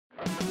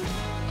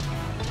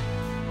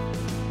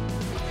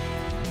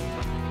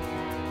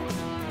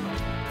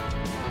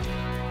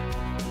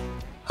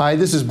Hi,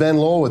 this is Ben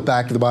Lowell with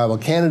Back to the Bible,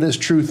 Canada's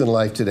Truth and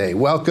Life Today.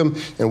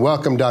 Welcome, and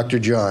welcome, Dr.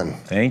 John.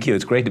 Thank you.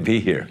 It's great to be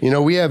here. You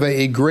know, we have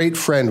a great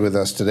friend with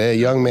us today, a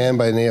young man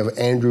by the name of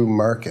Andrew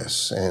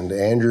Marcus. And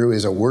Andrew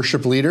is a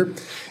worship leader,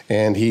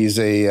 and he's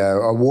a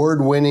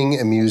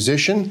award-winning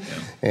musician.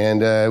 Yeah.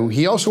 And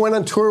he also went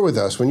on tour with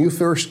us. When you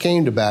first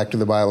came to Back to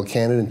the Bible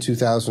Canada in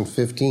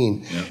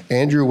 2015,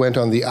 Andrew went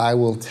on the I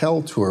Will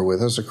Tell tour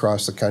with us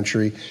across the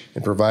country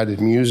and provided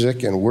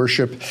music and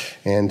worship.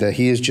 And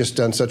he has just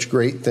done such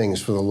great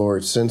things for the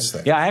Lord since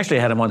then. Yeah, I actually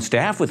had him on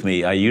staff with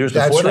me years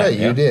before that. That's right,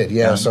 you did,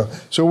 yeah.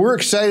 So we're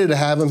excited to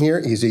have him here.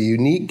 He's a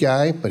unique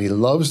guy, but he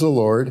loves the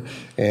Lord,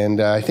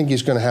 and I think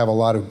he's going to have a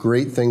lot of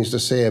great things to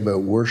say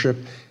about worship,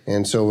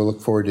 and so we'll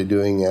look forward to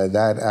doing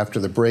that after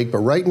the break. But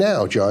right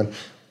now, John,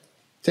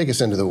 take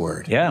us into the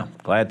Word. Yeah,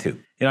 glad to. You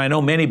know, I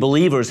know many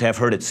believers have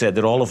heard it said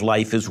that all of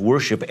life is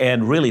worship,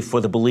 and really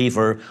for the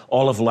believer,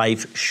 all of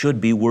life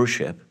should be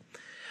worship.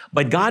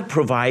 But God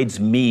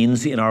provides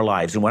means in our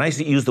lives. And when I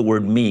use the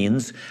word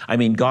means, I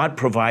mean God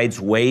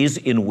provides ways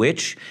in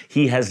which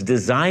He has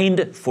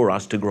designed for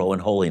us to grow in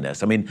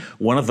holiness. I mean,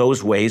 one of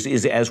those ways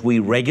is as we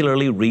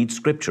regularly read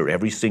Scripture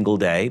every single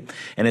day,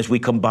 and as we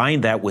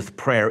combine that with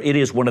prayer, it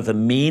is one of the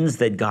means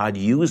that God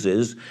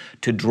uses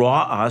to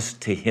draw us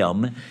to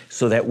Him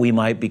so that we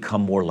might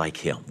become more like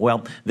Him.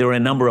 Well, there are a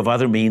number of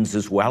other means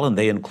as well, and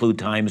they include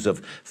times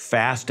of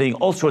fasting,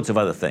 all sorts of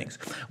other things.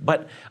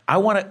 But I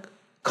want to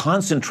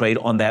concentrate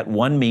on that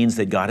one means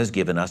that God has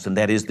given us, and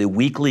that is the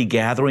weekly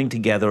gathering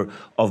together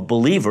of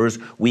believers.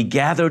 We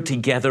gather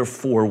together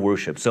for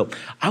worship. So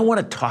I want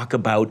to talk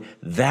about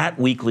that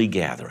weekly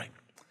gathering.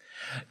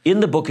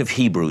 In the book of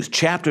Hebrews,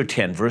 chapter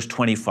 10, verse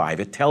 25,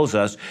 it tells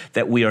us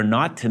that we are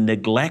not to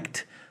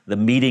neglect the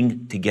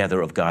meeting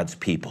together of God's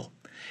people.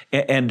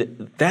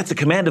 And that's a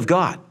command of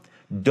God.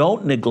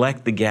 Don't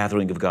neglect the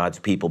gathering of God's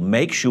people.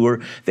 Make sure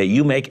that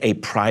you make a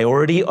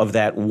priority of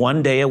that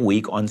one day a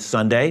week on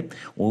Sunday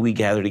when we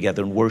gather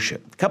together and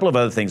worship. A couple of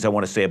other things I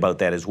want to say about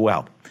that as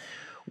well.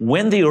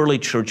 When the early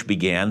church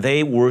began,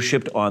 they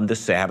worshiped on the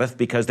Sabbath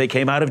because they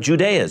came out of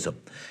Judaism.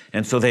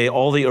 And so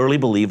all the early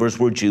believers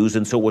were Jews,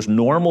 and so it was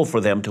normal for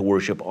them to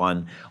worship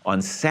on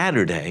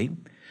Saturday.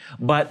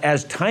 But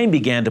as time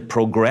began to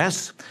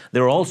progress,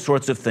 there are all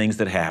sorts of things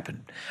that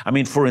happened. I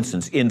mean, for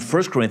instance, in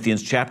 1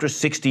 Corinthians chapter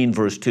 16,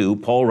 verse 2,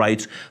 Paul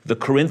writes, the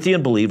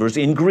Corinthian believers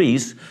in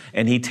Greece,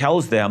 and he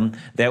tells them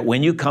that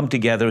when you come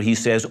together, he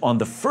says, on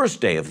the first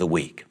day of the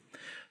week.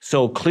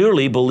 So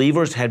clearly,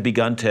 believers had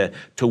begun to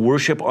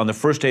worship on the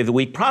first day of the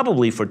week,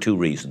 probably for two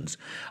reasons.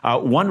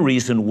 One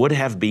reason would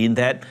have been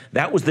that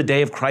was the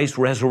day of Christ's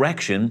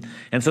resurrection,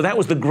 and so that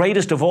was the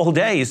greatest of all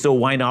days, so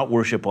why not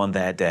worship on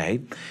that day?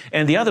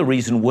 And the other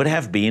reason would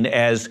have been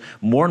as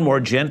more and more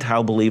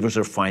Gentile believers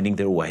are finding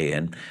their way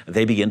in,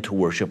 they begin to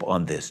worship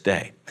on this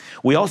day.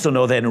 We also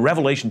know that in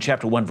Revelation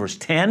chapter 1, verse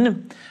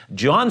 10,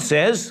 John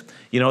says,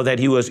 that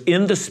he was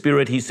in the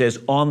Spirit, he says,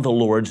 on the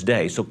Lord's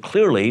day. So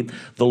clearly,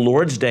 the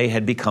Lord's day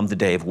had become the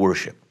day of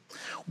worship.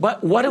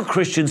 But what do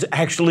Christians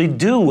actually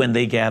do when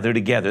they gather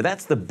together?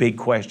 That's the big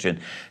question.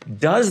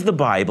 Does the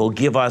Bible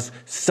give us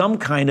some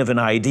kind of an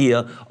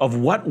idea of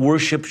what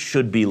worship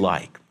should be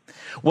like?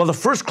 Well, the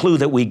first clue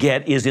that we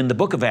get is in the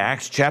book of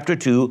Acts, chapter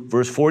 2,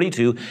 verse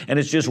 42, and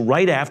it's just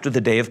right after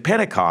the day of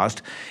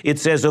Pentecost. It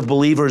says of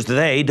believers,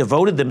 they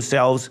devoted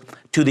themselves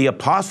to the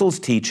apostles'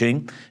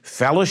 teaching,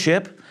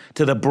 fellowship,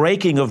 to the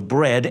breaking of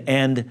bread,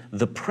 and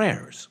the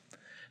prayers.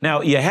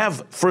 Now, you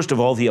have, first of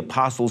all, the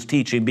apostles'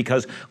 teaching,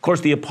 because, of course,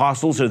 the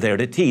apostles are there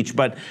to teach.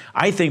 But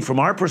I think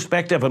from our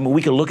perspective,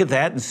 we can look at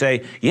that and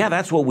say, yeah,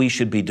 that's what we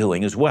should be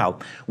doing as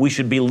well. We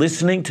should be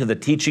listening to the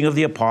teaching of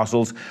the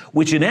apostles,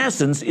 which in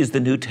essence is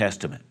the New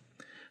Testament.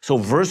 So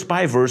verse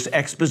by verse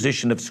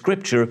exposition of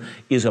Scripture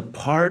is a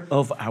part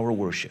of our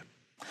worship.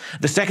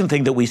 The second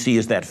thing that we see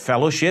is that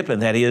fellowship,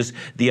 and that is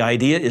the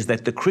idea is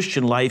that the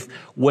Christian life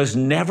was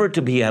never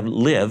to be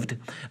lived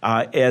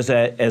as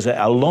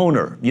a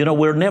loner.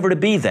 We're never to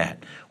be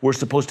that. We're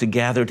supposed to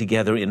gather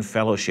together in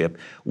fellowship.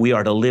 We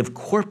are to live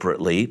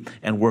corporately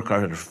and work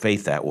out our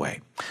faith that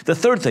way. The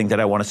third thing that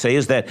I want to say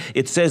is that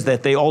it says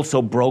that they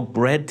also broke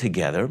bread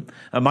together.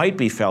 It might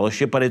be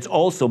fellowship, but it's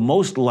also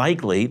most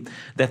likely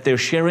that they're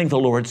sharing the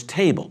Lord's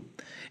table.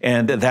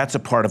 And that's a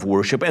part of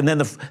worship. And then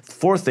the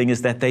fourth thing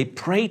is that they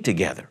pray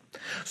together.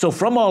 So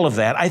from all of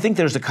that, I think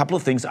there's a couple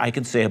of things I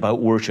can say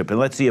about worship. And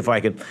let's see if I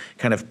can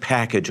kind of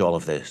package all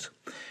of this.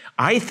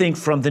 I think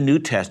from the New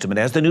Testament,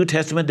 as the New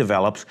Testament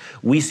develops,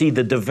 we see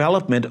the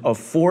development of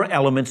four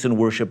elements in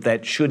worship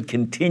that should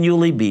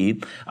continually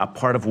be a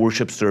part of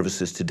worship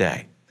services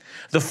today.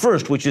 The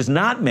first, which is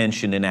not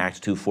mentioned in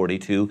Acts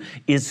 2:42,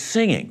 is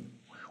singing.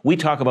 We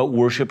talk about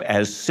worship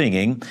as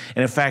singing.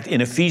 And in fact,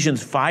 in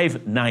Ephesians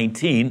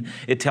 5:19,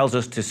 it tells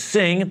us to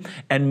sing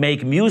and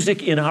make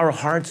music in our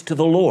hearts to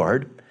the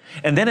Lord.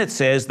 And then it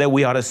says that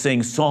we ought to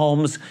sing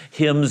psalms,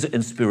 hymns,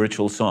 and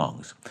spiritual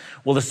songs.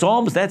 Well, the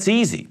psalms, that's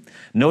easy.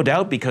 No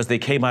doubt because they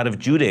came out of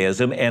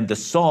Judaism, and the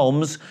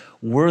psalms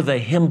were the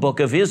hymn book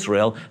of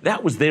Israel.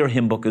 That was their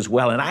hymn book as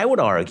well. And I would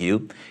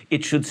argue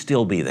it should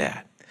still be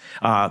that.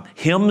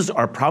 Hymns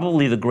are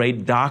probably the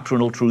great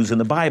doctrinal truths in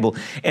the Bible.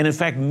 And in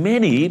fact,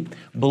 many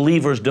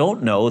believers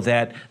don't know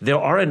that there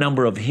are a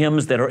number of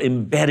hymns that are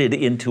embedded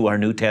into our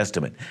New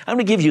Testament. I'm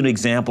going to give you an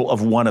example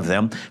of one of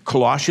them.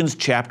 Colossians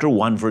chapter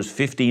 1, verse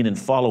 15 and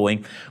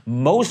following,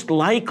 most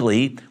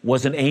likely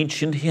was an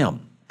ancient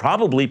hymn.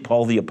 Probably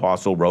Paul the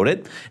Apostle wrote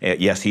it.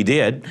 Yes, he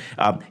did.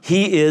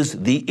 He is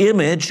the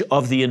image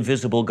of the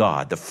invisible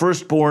God, the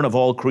firstborn of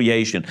all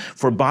creation.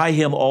 For by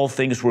him all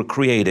things were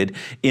created,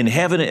 in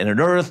heaven and in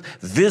earth,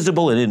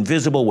 visible and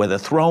invisible, whether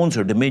thrones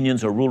or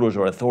dominions or rulers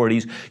or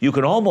authorities. You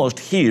can almost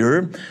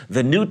hear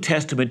the New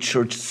Testament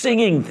church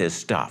singing this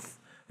stuff.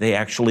 They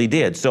actually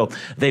did. So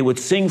they would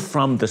sing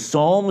from the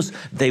Psalms.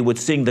 They would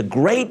sing the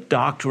great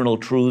doctrinal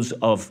truths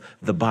of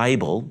the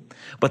Bible.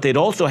 But they'd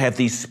also have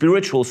these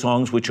spiritual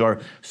songs, which are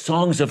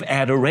songs of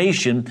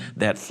adoration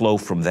that flow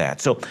from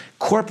that. So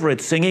corporate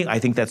singing, I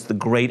think that's the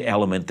great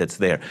element that's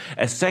there.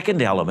 A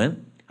second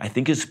element, I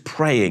think, is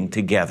praying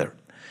together.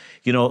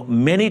 You know,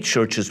 many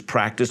churches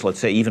practice, let's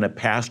say, even a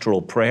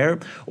pastoral prayer,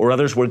 or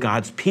others where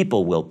God's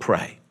people will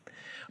pray.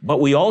 But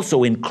we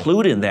also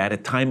include in that a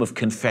time of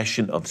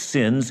confession of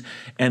sins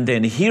and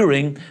then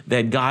hearing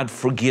that God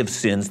forgives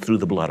sins through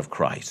the blood of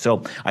Christ.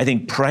 So I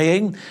think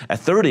praying. A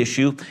third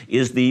issue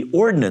is the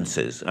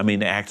ordinances. I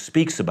mean, Acts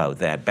speaks about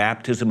that.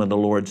 Baptism and the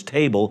Lord's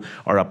table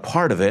are a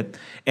part of it.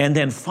 And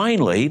then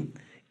finally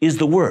is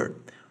the Word,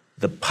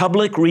 the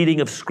public reading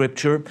of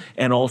Scripture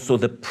and also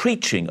the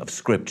preaching of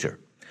Scripture.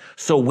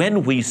 So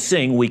when we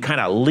sing, we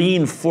kind of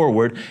lean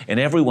forward and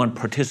everyone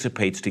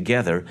participates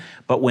together.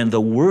 But when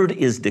the word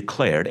is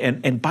declared,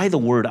 and by the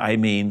word I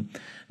mean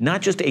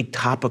not just a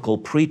topical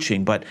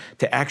preaching, but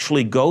to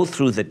actually go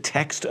through the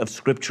text of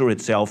Scripture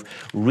itself,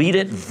 read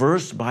it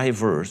verse by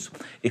verse,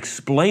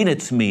 explain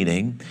its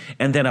meaning,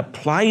 and then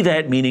apply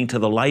that meaning to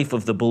the life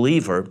of the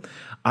believer,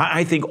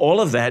 I think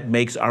all of that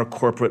makes our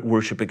corporate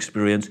worship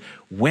experience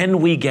when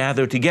we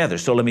gather together.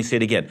 So let me say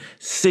it again,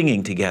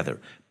 singing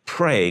together,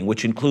 praying,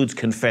 which includes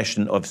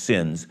confession of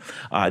sins,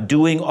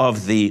 doing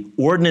of the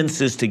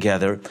ordinances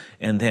together,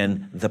 and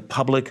then the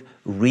public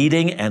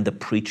reading and the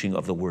preaching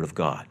of the Word of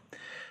God.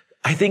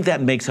 I think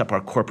that makes up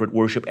our corporate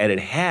worship, and it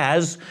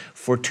has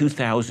for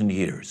 2,000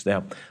 years.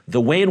 Now,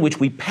 the way in which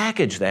we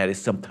package that is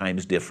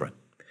sometimes different.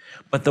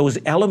 But those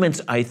elements,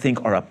 I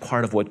think, are a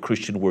part of what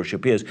Christian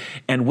worship is.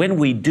 And when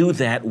we do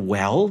that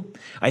well,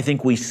 I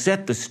think we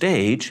set the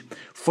stage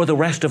for the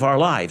rest of our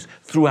lives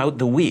throughout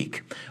the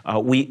week.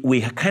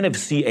 We kind of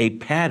see a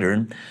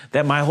pattern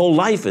that my whole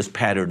life is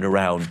patterned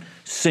around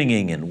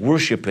singing and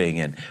worshiping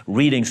and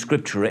reading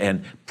Scripture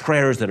and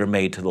prayers that are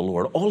made to the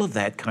Lord, all of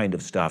that kind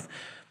of stuff.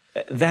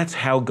 That's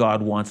how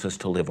God wants us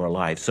to live our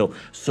lives.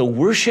 So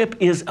worship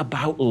is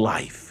about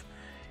life.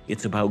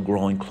 It's about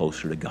growing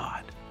closer to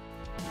God.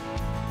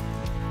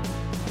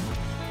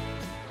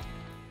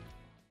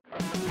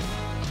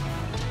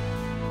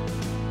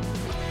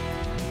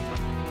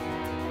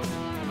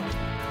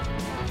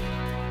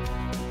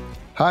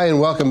 Hi,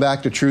 and welcome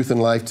back to Truth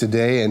and Life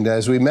today. And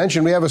as we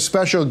mentioned, we have a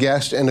special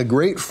guest and a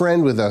great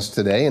friend with us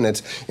today, and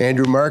it's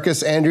Andrew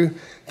Marcus. Andrew,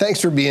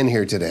 thanks for being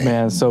here today.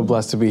 Man, so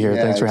blessed to be here.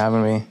 Yeah, thanks for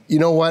having me. You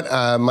know what?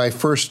 My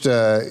first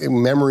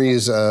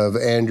memories of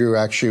Andrew,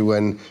 actually,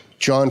 when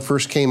John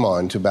first came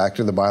on to Back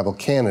to the Bible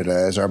Canada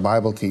as our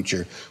Bible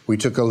teacher, we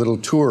took a little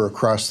tour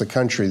across the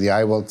country, the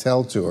I Will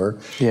Tell tour.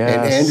 Yes.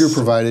 And Andrew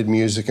provided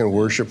music and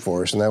worship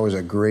for us, and that was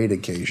a great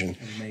occasion.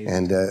 Amazing.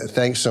 And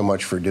thanks so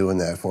much for doing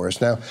that for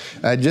us. Now,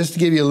 just to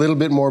give you a little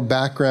bit more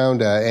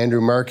background, Andrew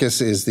Marcus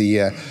is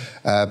the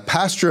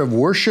pastor of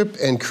worship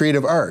and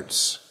creative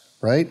arts,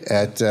 right?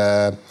 At,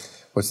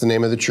 what's the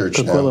name of the church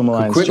now?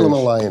 Coquitlam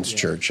Alliance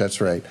Church,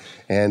 that's right.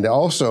 And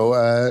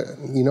also,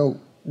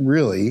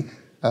 really,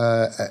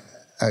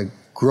 a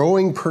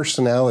growing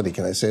personality,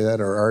 can I say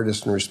that, or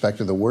artist in respect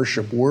to the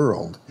worship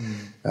world.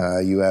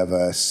 You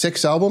have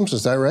 6 albums,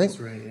 is that right? That's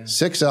right, yeah.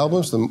 6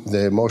 albums.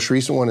 The most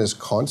recent one is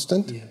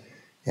Constant, yeah.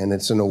 And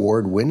it's an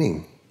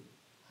award-winning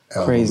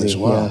album as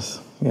well. Yes,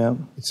 yeah.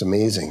 It's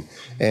amazing.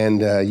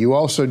 And you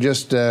also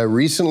just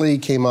recently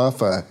came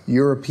off a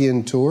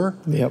European tour.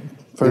 Yep,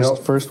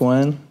 first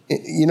one.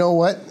 You know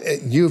what?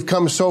 You've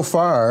come so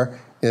far.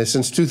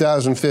 Since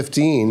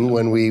 2015,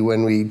 when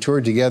we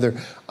toured together,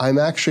 I'm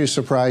actually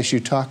surprised you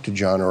talk to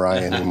John or I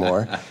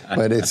anymore.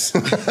 But it's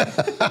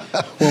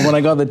well, when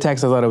I got the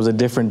text, I thought it was a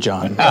different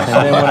John, and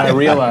then when I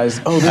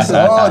realized, this is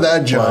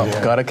that John.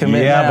 Well, gotta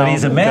commit. Yeah, now. But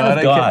he's a man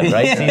of God,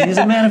 right? See, he's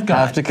a man of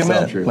God. Have to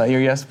commit. So let your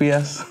yes be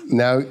yes.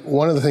 Now,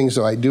 one of the things,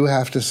 though, I do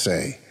have to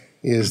say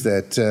is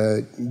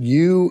that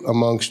you,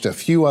 amongst a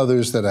few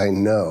others that I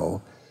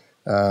know,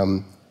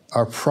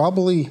 are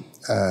probably.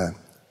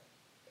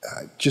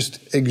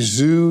 Just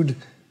exude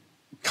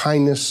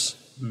kindness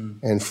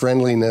and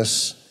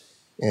friendliness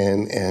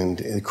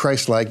and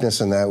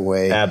Christ-likeness in that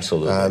way.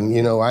 Absolutely.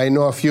 I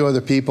know a few other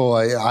people.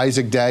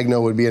 Isaac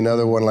Dagno would be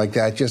another one like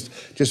that.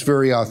 Just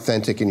very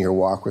authentic in your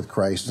walk with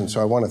Christ. And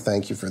so I want to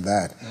thank you for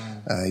that.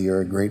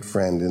 You're a great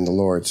friend in the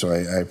Lord, so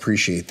I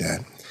appreciate that.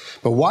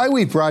 But why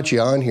we brought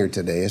you on here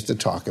today is to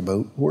talk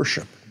about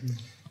worship.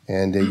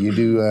 and you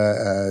do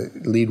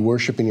lead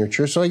worship in your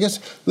church. So I guess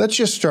let's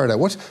just start out.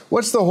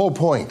 What's the whole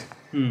point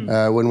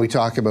when we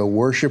talk about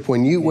worship?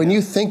 When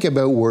you think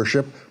about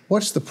worship,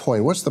 what's the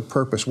point? What's the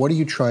purpose? What are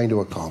you trying to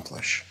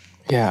accomplish?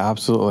 Yeah,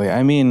 absolutely.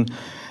 I mean,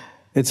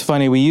 it's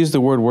funny, we use the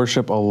word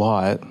worship a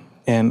lot,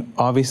 and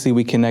obviously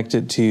we connect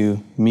it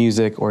to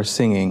music or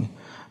singing,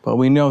 but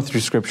we know through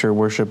Scripture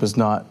worship is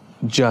not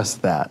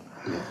just that.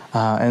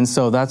 And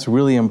so that's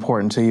really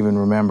important to even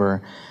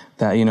remember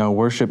that,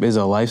 worship is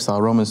a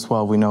lifestyle. Romans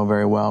 12, we know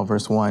very well,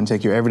 verse 1,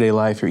 take your everyday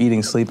life, your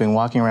eating, sleeping,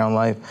 walking around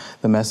life,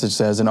 the message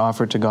says, and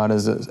offer it to God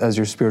as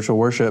your spiritual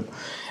worship.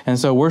 And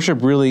so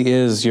worship really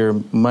is your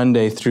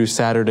Monday through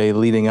Saturday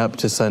leading up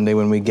to Sunday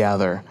when we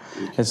gather.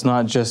 It's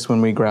not just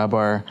when we grab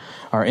our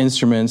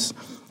instruments.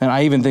 And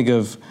I even think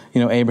of,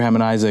 Abraham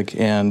and Isaac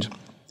and,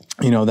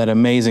 that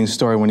amazing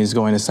story when he's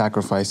going to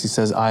sacrifice. He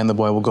says, I and the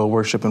boy will go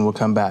worship and we'll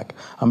come back.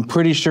 I'm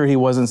pretty sure he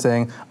wasn't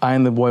saying, I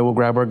and the boy will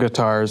grab our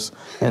guitars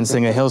and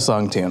sing a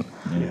Hillsong tune.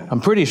 Yeah.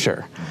 I'm pretty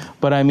sure.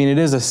 But I mean, it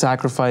is a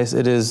sacrifice.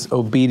 It is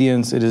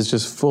obedience. It is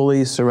just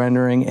fully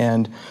surrendering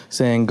and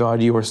saying,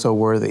 God, you are so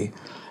worthy.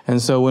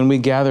 And so when we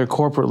gather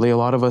corporately, a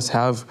lot of us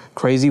have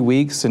crazy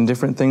weeks and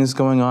different things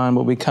going on,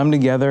 but we come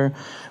together,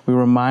 we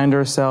remind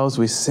ourselves,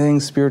 we sing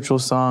spiritual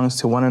songs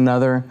to one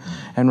another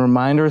and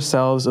remind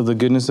ourselves of the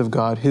goodness of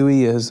God, who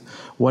He is,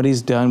 what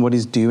He's done, what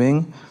He's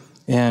doing.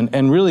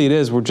 And really it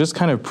is, we're just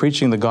kind of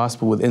preaching the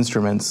gospel with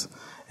instruments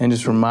and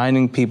just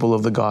reminding people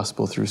of the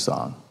gospel through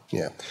song.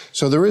 Yeah.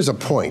 So there is a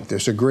point.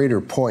 There's a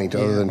greater point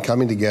other than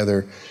coming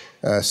together,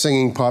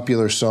 singing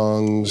popular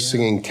songs,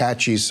 singing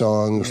catchy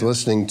songs,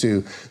 listening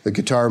to the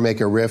guitar make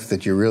a riff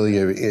that you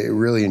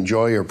really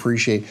enjoy or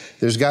appreciate.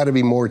 There's got to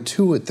be more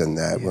to it than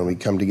that when we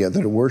come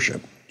together to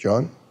worship.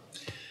 John?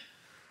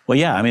 Well,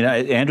 yeah, I mean,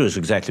 Andrew is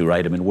exactly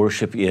right. I mean,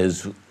 worship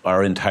is,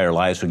 our entire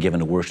lives are given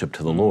to worship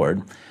to the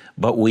Lord.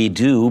 But we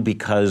do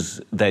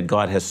because that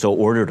God has so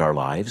ordered our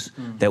lives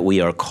that we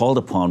are called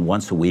upon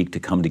once a week to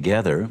come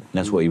together. And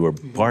that's what you were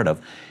part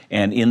of.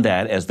 And in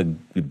that, as the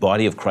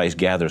body of Christ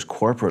gathers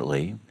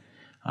corporately,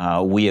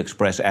 we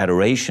express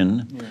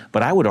adoration,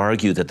 but I would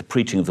argue that the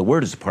preaching of the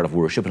Word is a part of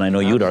worship, and I know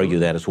you'd argue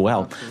that as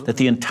well, that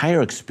the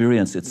entire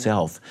experience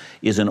itself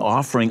is an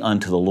offering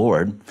unto the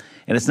Lord,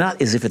 and it's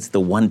not as if it's the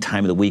one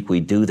time of the week we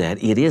do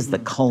that. It is the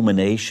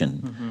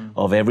culmination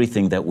of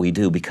everything that we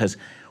do, because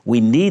we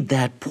need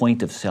that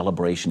point of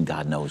celebration.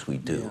 God knows we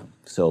do.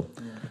 So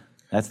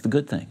that's the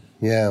good thing.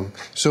 Yeah.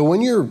 So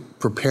when you're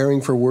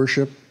preparing for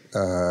worship,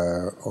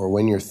 or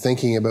when you're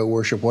thinking about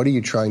worship, what are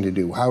you trying to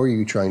do? How are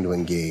you trying to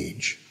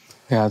engage?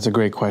 Yeah, that's a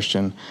great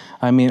question.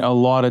 I mean, a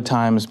lot of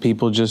times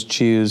people just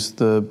choose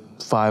the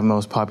 5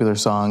 most popular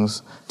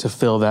songs to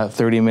fill that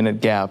 30-minute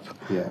gap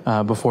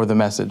before the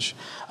message.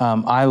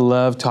 I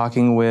love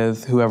talking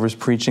with whoever's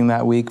preaching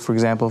that week. For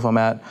example, if I'm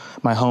at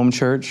my home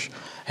church,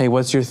 hey,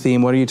 what's your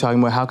theme? What are you talking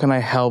about? How can I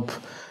help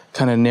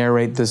kind of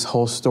narrate this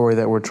whole story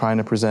that we're trying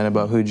to present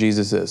about who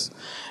Jesus is?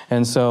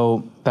 And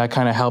so that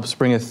kind of helps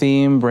bring a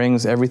theme,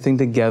 brings everything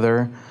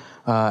together.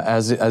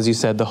 As you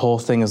said, the whole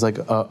thing is like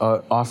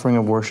a offering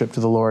of worship to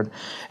the Lord.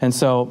 And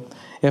so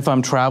if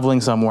I'm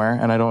traveling somewhere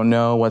and I don't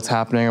know what's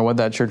happening or what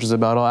that church is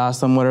about, I'll ask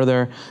them what are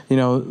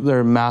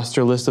their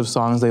master list of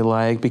songs they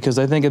like, because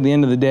I think at the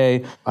end of the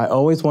day, I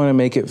always want to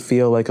make it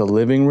feel like a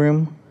living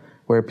room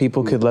where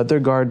people could let their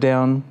guard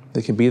down,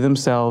 they could be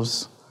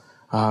themselves.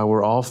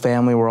 We're all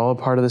family, we're all a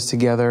part of this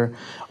together.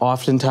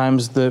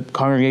 Oftentimes the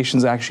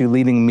congregation's actually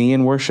leading me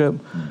in worship.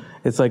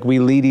 It's like we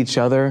lead each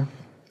other.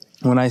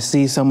 When I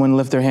see someone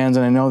lift their hands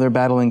and I know they're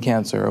battling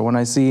cancer, or when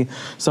I see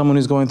someone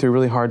who's going through a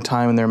really hard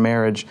time in their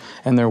marriage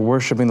and they're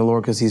worshiping the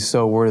Lord because He's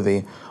so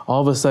worthy, all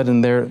of a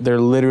sudden they're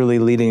literally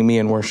leading me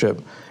in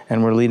worship,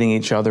 and we're leading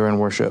each other in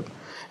worship.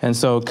 And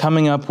so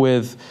coming up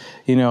with,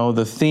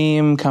 the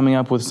theme, coming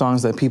up with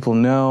songs that people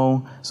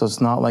know, so it's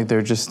not like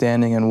they're just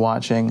standing and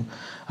watching.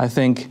 I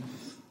think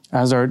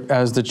as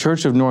the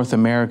Church of North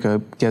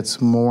America gets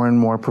more and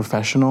more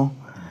professional,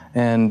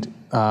 and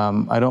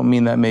I don't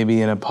mean that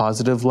maybe in a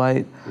positive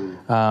light.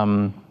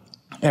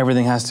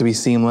 Everything has to be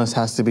seamless,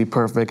 has to be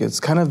perfect. It's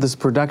kind of this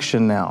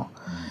production now.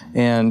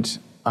 And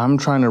I'm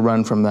trying to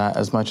run from that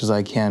as much as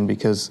I can,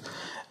 because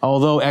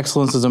although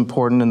excellence is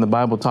important and the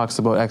Bible talks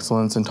about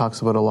excellence and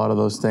talks about a lot of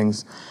those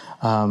things,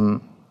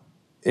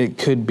 it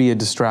could be a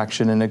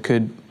distraction and it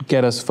could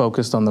get us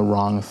focused on the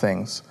wrong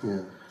things.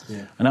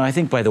 And I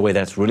think, by the way,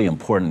 that's really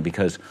important,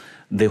 because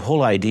the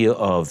whole idea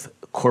of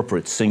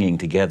corporate singing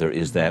together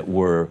is that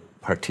we're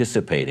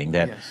participating,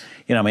 that,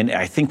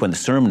 I think when the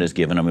sermon is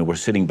given, we're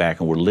sitting back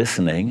and we're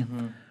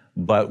listening,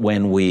 but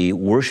when we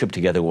worship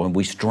together, when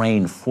we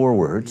strain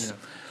forwards,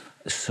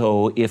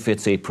 so if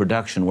it's a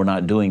production, we're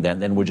not doing that,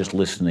 then we're just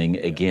listening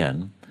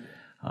again.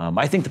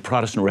 I think the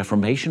Protestant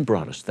Reformation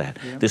brought us that,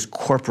 this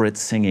corporate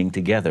singing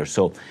together.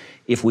 So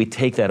if we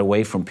take that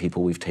away from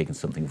people, we've taken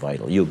something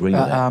vital. You agree with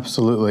that?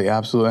 Absolutely,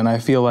 absolutely. And I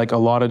feel like a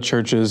lot of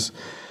churches,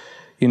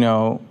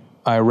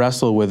 I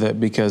wrestle with it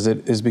because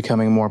it is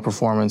becoming more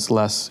performance,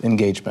 less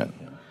engagement.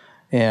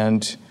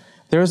 And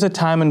there's a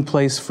time and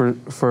place for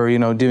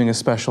doing a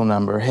special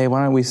number. Hey,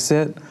 why don't we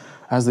sit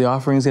as the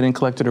offering's getting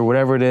collected or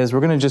whatever it is,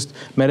 we're going to just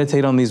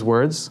meditate on these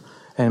words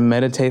and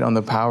meditate on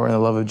the power and the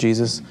love of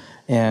Jesus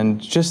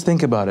and just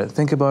think about it.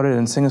 Think about it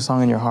and sing a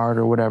song in your heart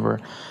or whatever.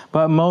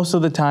 But most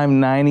of the time,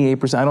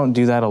 98%, I don't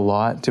do that a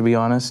lot, to be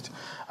honest.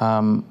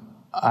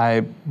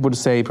 I would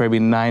say probably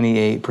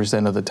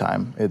 98% of the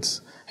time,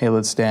 it's, hey,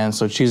 let's stand.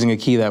 So choosing a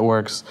key that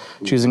works,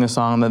 choosing a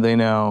song that they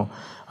know,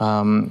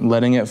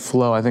 letting it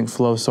flow. I think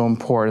flow is so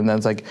important.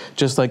 That's like,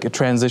 just like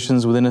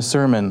transitions within a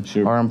sermon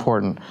are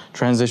important.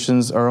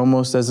 Transitions are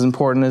almost as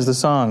important as the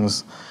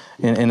songs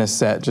in a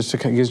set, just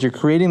because you're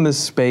creating this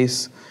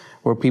space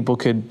where people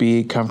could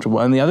be comfortable.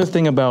 And the other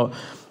thing about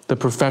the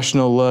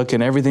professional look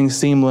and everything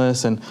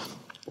seamless, and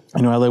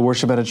I led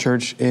worship at a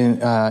church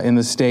in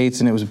the States,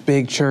 and it was a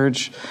big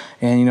church,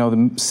 and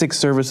the 6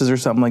 services or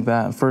something like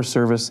that. First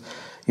service,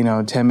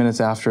 10 minutes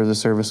after the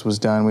service was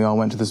done, we all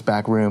went to this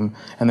back room,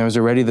 and there was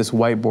already this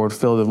whiteboard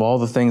filled with all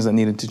the things that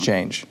needed to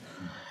change.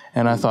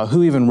 And I thought,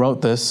 who even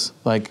wrote this,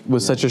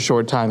 with such a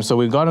short time? So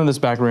we got in this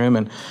back room,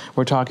 and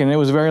we're talking, and it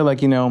was very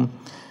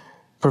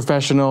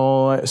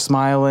professional,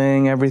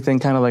 smiling, everything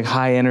kind of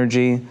high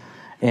energy.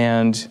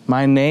 And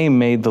my name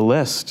made the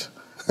list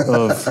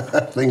of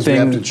things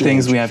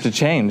we have to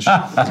change.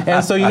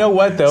 And so you know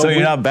what though? So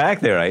you're not back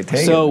there, I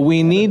take it. So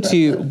we need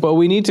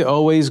to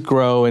always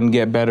grow and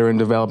get better and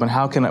develop.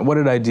 And what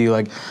did I do?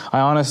 I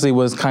honestly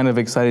was kind of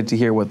excited to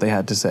hear what they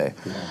had to say.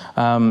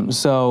 Yeah.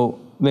 So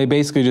they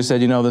basically just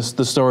said,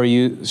 the story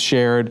you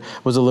shared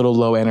was a little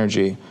low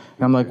energy.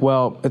 And I'm like,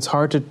 well, it's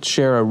hard to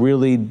share a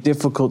really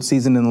difficult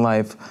season in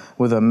life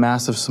with a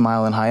massive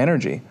smile and high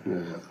energy.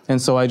 Yeah.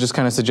 And so I just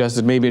kind of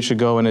suggested maybe it should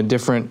go in a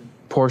different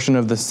portion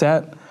of the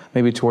set,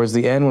 maybe towards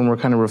the end when we're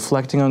kind of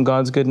reflecting on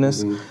God's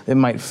goodness. It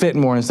might fit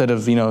more instead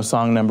of,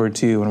 song number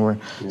 2 when we're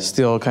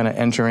still kind of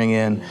entering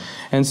in. Yeah.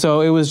 And so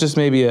it was just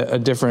maybe a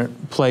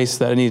different place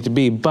that it needed to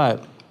be.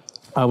 But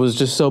I was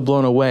just so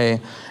blown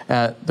away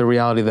at the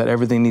reality that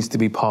everything needs to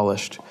be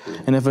polished.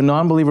 And if a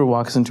non-believer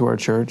walks into our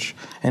church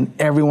and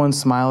everyone's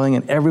smiling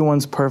and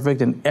everyone's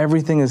perfect and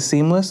everything is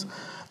seamless,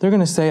 they're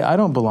going to say, I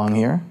don't belong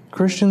here.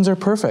 Christians are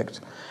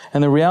perfect.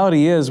 And the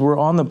reality is we're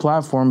on the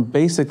platform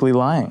basically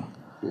lying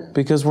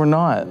because we're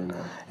not.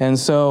 And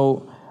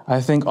so I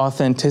think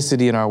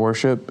authenticity in our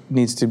worship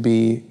needs to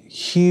be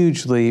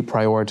hugely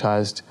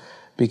prioritized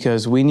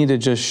because we need to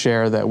just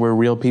share that we're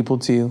real people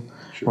too.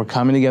 We're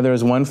coming together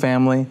as one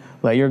family.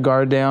 Let your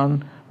guard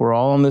down. We're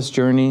all on this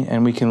journey,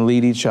 and we can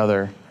lead each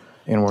other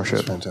in worship.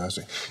 That's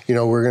fantastic.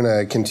 We're going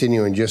to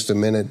continue in just a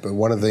minute, but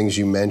one of the things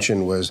you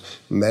mentioned was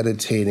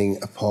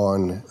meditating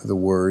upon the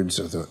words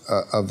of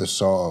the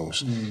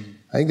songs.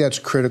 I think that's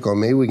critical.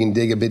 Maybe we can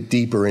dig a bit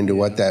deeper into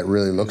what that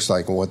really looks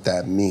like and what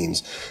that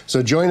means.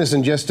 So join us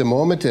in just a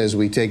moment as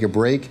we take a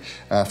break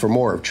for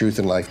more of Truth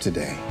and Life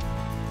Today.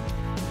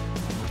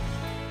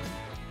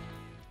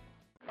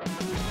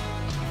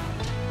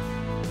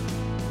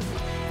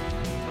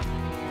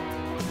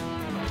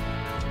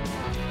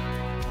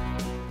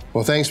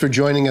 Well, thanks for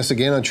joining us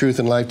again on Truth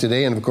and Life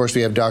Today. And of course,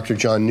 we have Dr.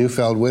 John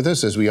Neufeld with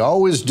us, as we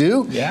always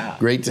do. Yeah.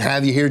 Great to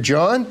have you here,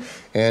 John.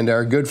 And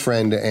our good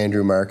friend,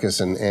 Andrew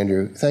Marcus. And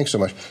Andrew, thanks so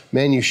much.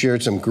 Man, you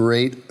shared some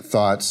great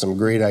thoughts, some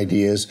great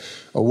ideas.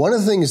 One of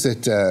the things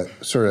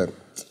that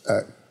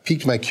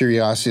piqued my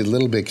curiosity a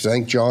little bit, because I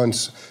think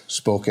John's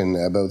spoken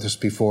about this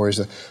before, is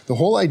the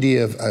whole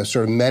idea of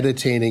sort of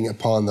meditating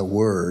upon the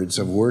words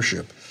of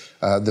worship,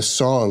 the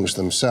songs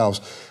themselves.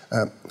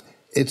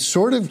 It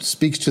sort of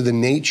speaks to the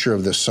nature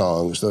of the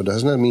songs, though,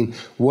 doesn't it? I mean,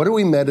 what are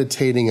we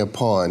meditating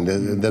upon?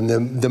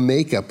 The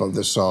makeup of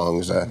the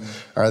songs.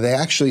 Are they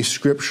actually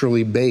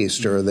scripturally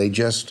based, or are they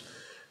just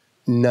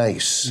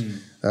nice?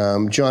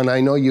 John,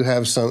 I know you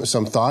have some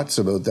thoughts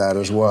about that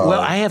as well.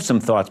 Well, I have some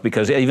thoughts,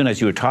 because even as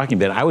you were talking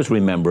about it, I was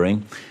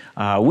remembering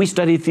we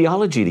studied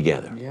theology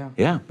together.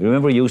 Yeah.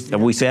 Remember,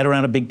 we sat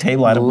around a big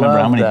table. I don't remember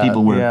how many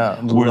people were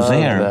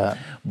there.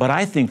 But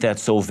I think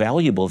that's so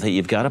valuable that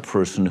you've got a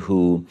person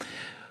who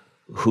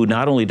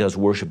not only does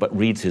worship, but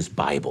reads his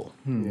Bible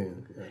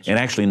and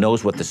actually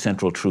knows what the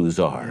central truths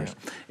are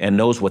and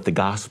knows what the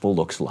gospel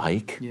looks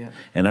like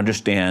and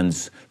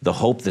understands the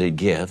hope that it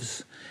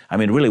gives. I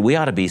mean, really, we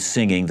ought to be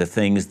singing the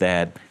things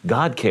that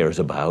God cares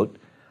about,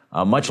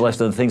 much less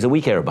than the things that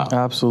we care about.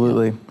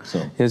 Absolutely.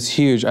 So. It's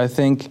huge. I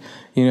think,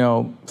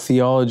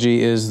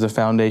 theology is the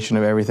foundation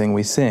of everything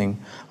we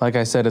sing. Like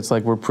I said, it's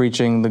like we're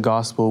preaching the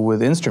gospel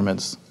with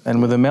instruments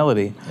and with a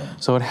melody.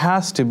 So it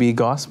has to be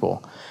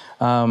gospel.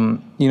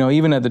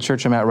 Even at the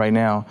church I'm at right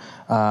now,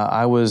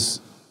 I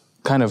was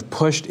kind of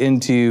pushed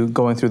into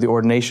going through the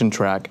ordination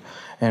track,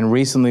 and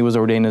recently was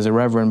ordained as a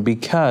reverend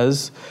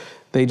because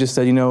they just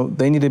said,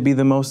 they need to be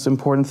the most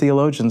important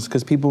theologians,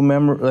 because people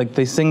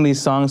they sing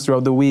these songs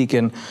throughout the week,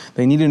 and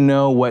they need to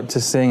know what to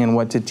sing and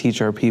what to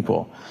teach our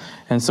people.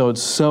 And so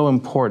it's so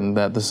important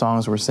that the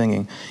songs we're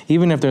singing,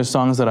 even if there's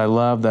songs that I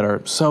love that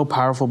are so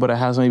powerful, but it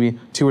has maybe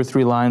 2 or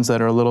 3 lines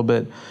that are a little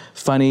bit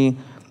funny,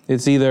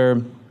 it's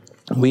either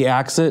we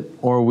axe it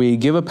or we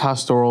give a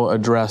pastoral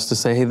address to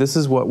say, hey, this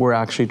is what we're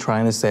actually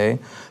trying to say.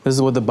 This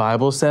is what the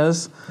Bible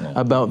says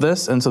about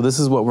this. And so this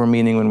is what we're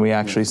meaning when we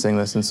actually sing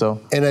this.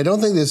 And I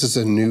don't think this is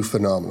a new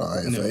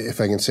phenomenon,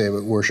 if I can say,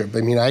 about worship.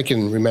 I mean, I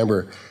can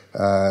remember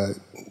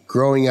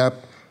growing up,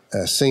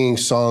 singing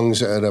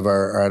songs out of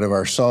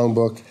our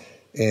songbook,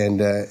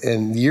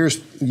 and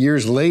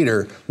years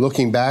later,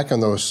 looking back on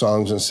those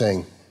songs and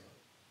saying,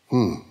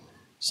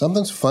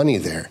 something's funny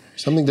there.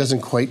 Something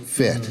doesn't quite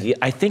fit. Yeah,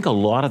 I think a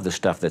lot of the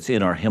stuff that's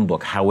in our hymn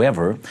book,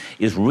 however,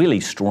 is really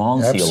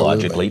strong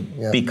theologically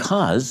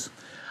because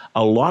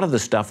a lot of the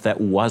stuff that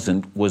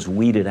wasn't was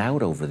weeded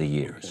out over the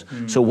years.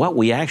 So what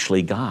we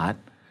actually got,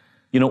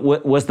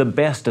 was the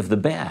best of the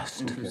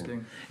best.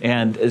 Interesting.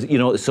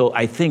 And, so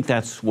I think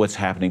that's what's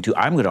happening too.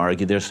 I'm going to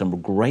argue there's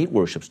some great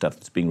worship stuff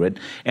that's being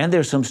written, and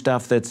there's some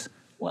stuff that's,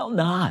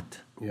 not.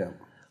 Yeah.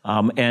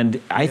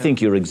 And I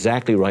think you're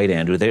exactly right,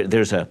 Andrew.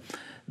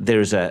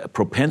 There's a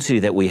propensity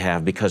that we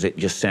have because it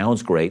just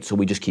sounds great, so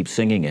we just keep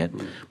singing it.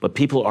 But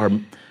people are,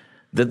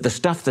 the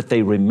stuff that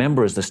they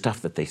remember is the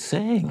stuff that they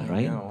sing,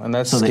 right? And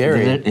that's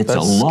scary. It's a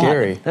lot.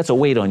 Scary. That's a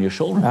weight on your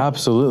shoulder.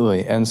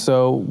 Absolutely. And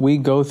so we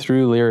go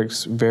through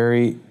lyrics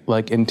very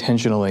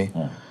intentionally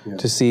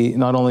to see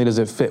not only does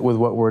it fit with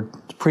what we're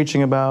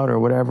preaching about or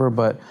whatever,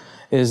 but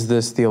is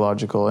this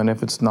theological? And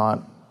if it's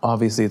not,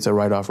 obviously it's a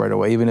write-off right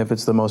away, even if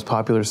it's the most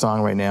popular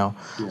song right now.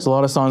 There's a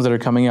lot of songs that are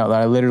coming out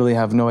that I literally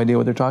have no idea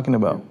what they're talking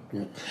about.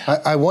 Yeah.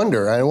 I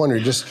wonder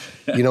just,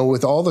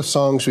 with all the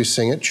songs we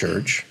sing at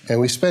church, and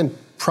we spend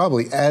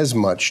probably as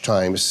much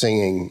time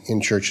singing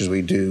in church as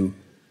we do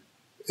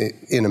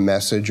in a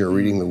message or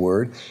reading the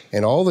Word,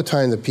 and all the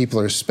time that people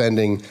are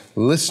spending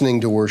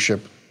listening to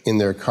worship in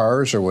their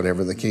cars or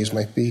whatever the case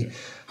might be,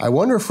 I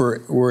wonder if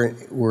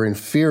we're in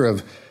fear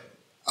of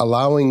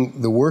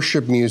allowing the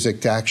worship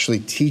music to actually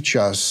teach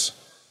us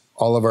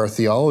all of our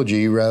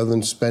theology rather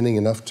than spending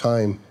enough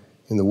time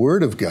in the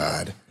Word of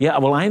God. Yeah,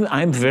 well,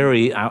 I'm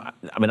very,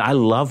 I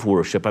love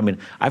worship.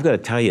 I've got to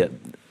tell you,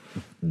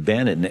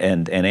 Ben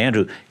and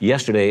Andrew,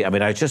 yesterday, I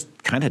was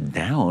just kind of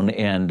down,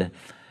 and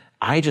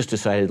I just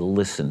decided to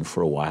listen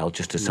for a while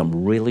just to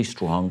some really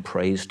strong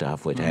praise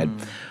stuff, which had,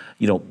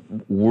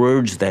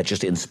 words that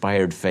just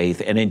inspired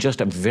faith, and in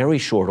just a very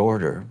short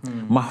order,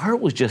 my heart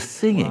was just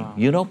singing,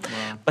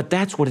 But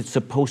that's what it's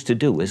supposed to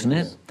do, isn't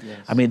it?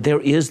 Yes.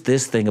 There is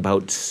this thing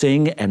about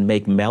sing and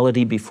make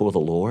melody before the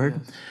Lord.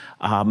 Yes.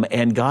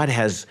 And God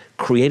has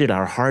created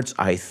our hearts,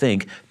 I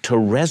think, to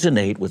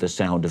resonate with the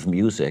sound of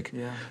music.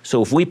 Yeah.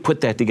 So if we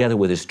put that together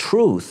with His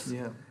truth,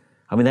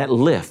 that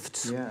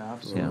lifts. Yeah,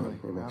 absolutely.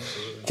 Yeah.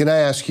 Absolutely. Can I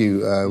ask you,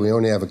 we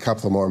only have a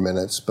couple more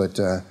minutes, but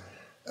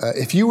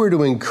if you were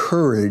to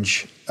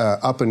encourage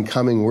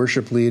up-and-coming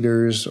worship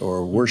leaders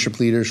or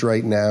worship leaders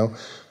right now,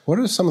 what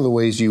are some of the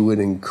ways you would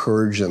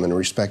encourage them in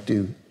respect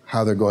to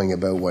how they're going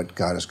about what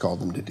God has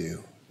called them to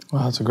do?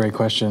 Well, that's a great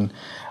question.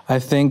 I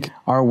think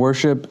our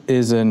worship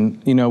is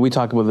we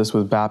talk about this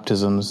with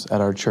baptisms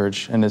at our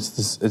church, and I'd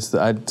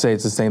say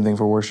it's the same thing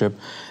for worship.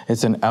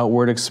 It's an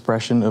outward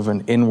expression of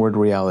an inward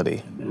reality.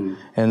 Mm-hmm.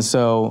 And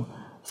so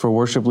for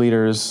worship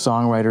leaders,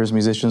 songwriters,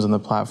 musicians on the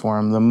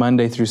platform, the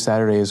Monday through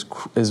Saturday is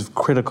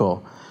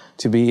critical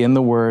to be in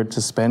the Word,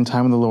 to spend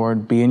time with the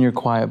Lord, be in your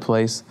quiet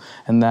place,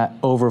 and that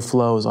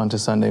overflows onto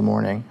Sunday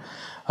morning.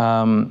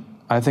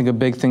 I think a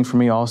big thing for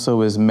me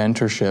also is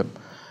mentorship.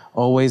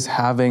 Always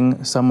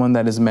having someone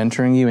that is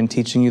mentoring you and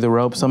teaching you the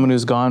ropes, someone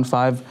who's gone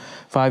five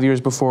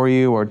years before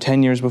you or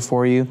 10 years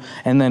before you,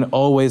 and then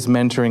always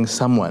mentoring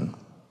someone.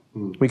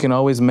 We can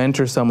always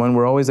mentor someone.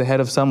 We're always ahead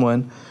of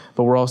someone,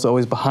 but we're also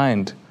always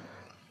behind.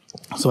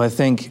 So I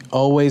think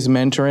always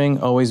mentoring,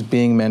 always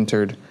being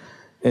mentored,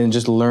 and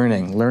just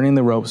learning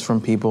the ropes from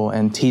people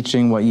and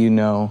teaching what you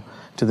know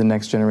to the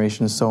next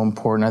generation is so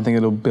important. I think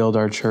it'll build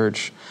our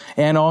church.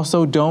 And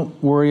also don't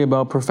worry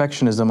about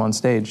perfectionism on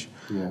stage.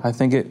 Yeah. I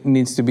think it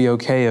needs to be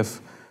okay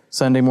if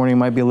Sunday morning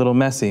might be a little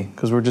messy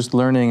because we're just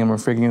learning and we're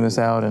figuring this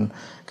out and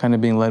kind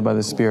of being led by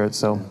the Spirit.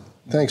 So.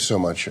 Thanks so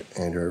much,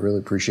 Andrew. I really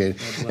appreciate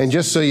it. And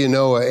just so you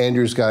know,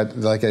 Andrew's got,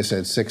 like I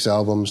said, 6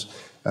 albums.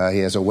 He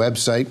has a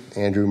website,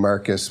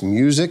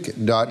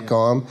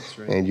 andrewmarcusmusic.com,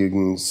 right. And you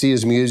can see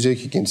his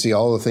music. You can see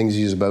all the things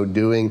he's about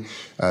doing,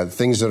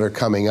 things that are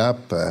coming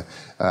up.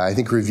 I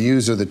think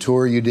reviews of the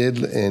tour you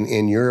did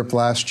in Europe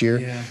last year.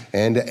 Yeah.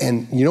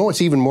 And you know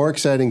what's even more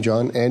exciting,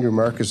 John? Andrew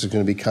Marcus is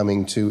going to be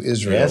coming to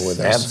Israel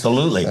with us.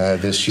 Absolutely.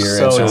 This year.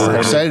 So we're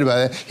excited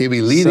about that. He'll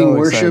be leading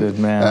worship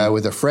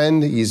with a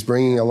friend he's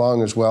bringing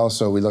along as well,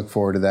 so we look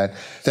forward to that.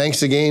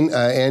 Thanks again,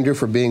 Andrew,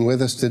 for being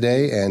with us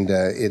today, and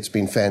it's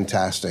been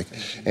fantastic.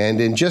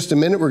 And in just a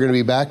minute, we're going to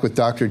be back with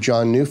Dr.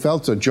 John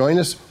Neufeld, so join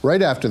us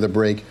right after the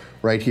break,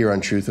 right here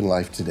on Truth and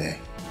Life Today.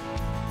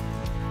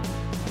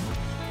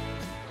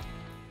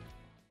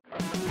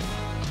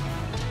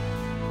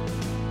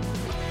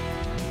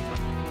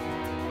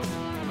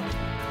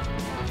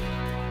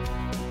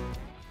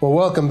 Well,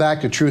 welcome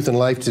back to Truth and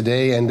Life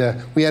today,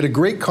 and we had a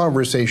great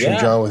conversation,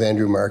 John, with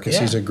Andrew Marcus.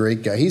 He's a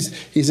great guy.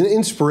 He's an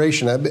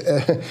inspiration.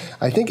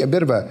 I think a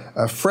bit of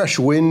a fresh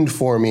wind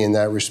for me in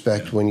that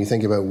respect when you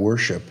think about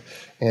worship.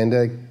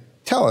 And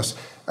tell us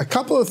a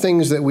couple of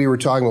things that we were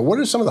talking about. What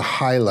are some of the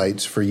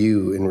highlights for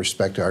you in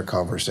respect to our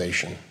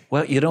conversation?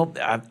 Well,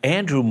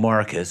 Andrew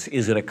Marcus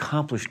is an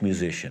accomplished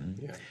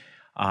musician,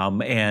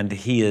 and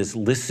he is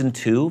listened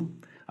to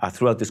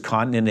throughout this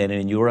continent and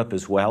in Europe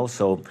as well.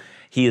 So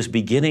he is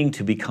beginning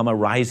to become a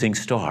rising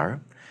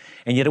star.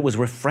 And yet it was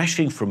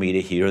refreshing for me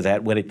to hear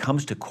that when it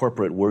comes to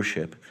corporate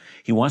worship,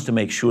 he wants to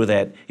make sure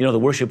that, the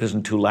worship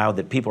isn't too loud,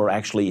 that people are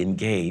actually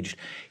engaged.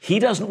 He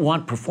doesn't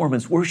want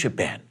performance worship,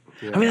 Ben.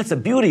 I mean, that's the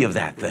beauty of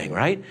that thing,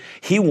 right?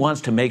 He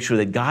wants to make sure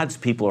that God's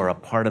people are a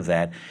part of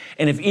that.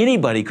 And if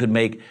anybody could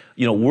make,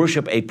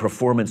 worship a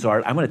performance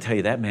art, I'm going to tell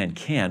you that man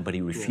can, but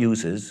he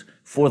refuses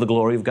for the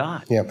glory of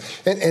God. Yeah.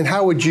 And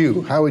how would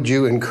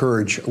you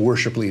encourage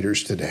worship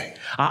leaders today?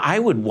 I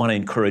would want to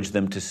encourage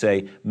them to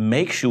say,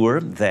 make sure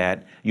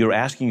that you're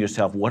asking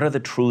yourself, what are the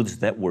truths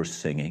that we're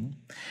singing?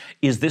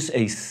 Is this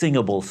a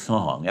singable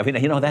song? I mean,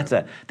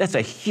 that's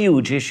a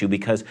huge issue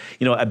because,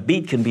 a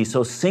beat can be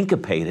so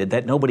syncopated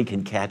that nobody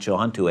can catch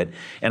on to it.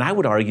 And I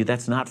would argue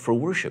that's not for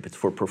worship, it's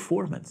for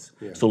performance.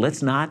 Yeah. So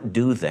let's not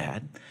do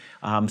that.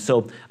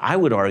 So I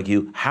would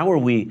argue, how are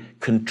we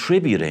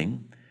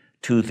contributing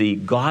to the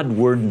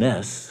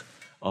Godwardness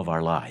of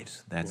our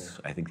lives? That's,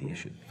 I think, the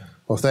issue.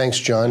 Well, thanks,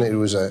 John. It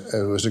was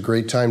a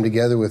great time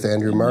together with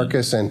Andrew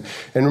Marcus. And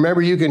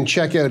remember, you can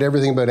check out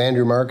everything about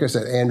Andrew Marcus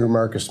at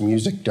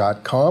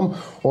andrewmarcusmusic.com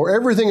or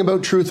everything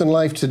about Truth and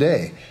Life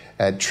today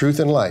at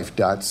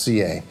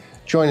truthandlife.ca.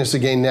 Join us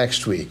again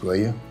next week, will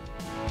you?